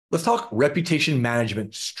Let's talk reputation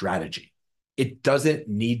management strategy. It doesn't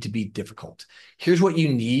need to be difficult. Here's what you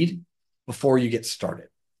need before you get started.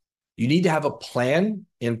 You need to have a plan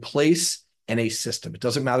in place and a system. It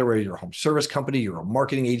doesn't matter whether you're a home service company, you're a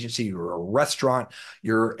marketing agency, you're a restaurant,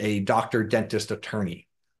 you're a doctor, dentist, attorney,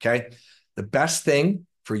 okay? The best thing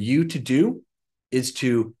for you to do is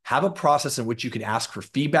to have a process in which you can ask for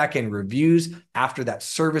feedback and reviews after that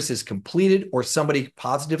service is completed or somebody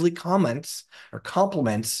positively comments or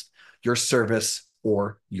compliments your service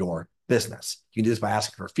or your business. You can do this by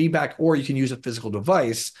asking for feedback, or you can use a physical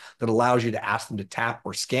device that allows you to ask them to tap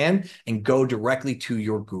or scan and go directly to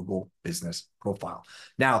your Google business profile.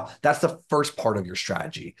 Now, that's the first part of your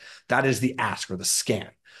strategy. That is the ask or the scan.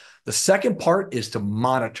 The second part is to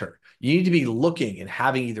monitor. You need to be looking and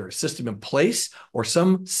having either a system in place or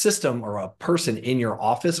some system or a person in your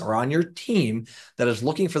office or on your team that is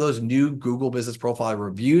looking for those new Google Business Profile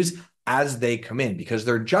reviews as they come in, because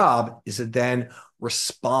their job is to then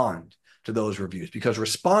respond to those reviews, because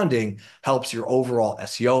responding helps your overall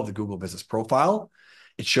SEO of the Google Business Profile.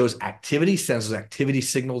 It shows activity, sends those activity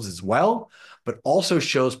signals as well, but also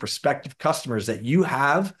shows prospective customers that you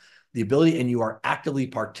have the ability and you are actively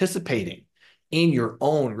participating in your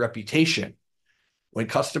own reputation. When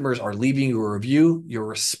customers are leaving you a review, you're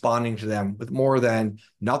responding to them with more than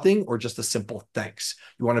nothing or just a simple thanks.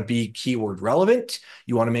 You want to be keyword relevant.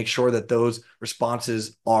 You want to make sure that those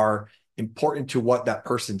responses are important to what that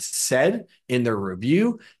person said in their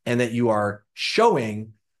review, and that you are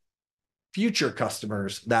showing future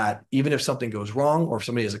customers that even if something goes wrong or if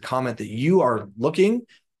somebody has a comment, that you are looking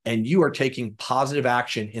and you are taking positive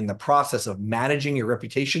action in the process of managing your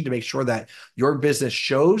reputation to make sure that your business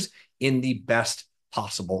shows in the best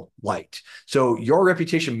possible light. So your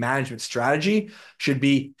reputation management strategy should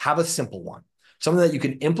have a simple one, something that you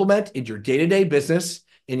can implement in your day-to-day business,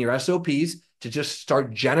 in your SOPs, to just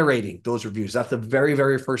start generating those reviews. That's the very,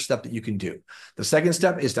 very first step that you can do. The second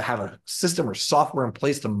step is to have a system or software in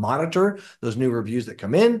place to monitor those new reviews that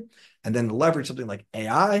come in, and then leverage something like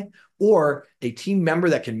AI or a team member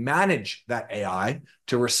that can manage that AI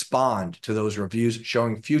to respond to those reviews,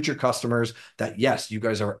 showing future customers that, yes, you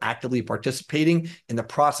guys are actively participating in the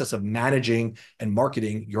process of managing and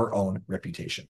marketing your own reputation.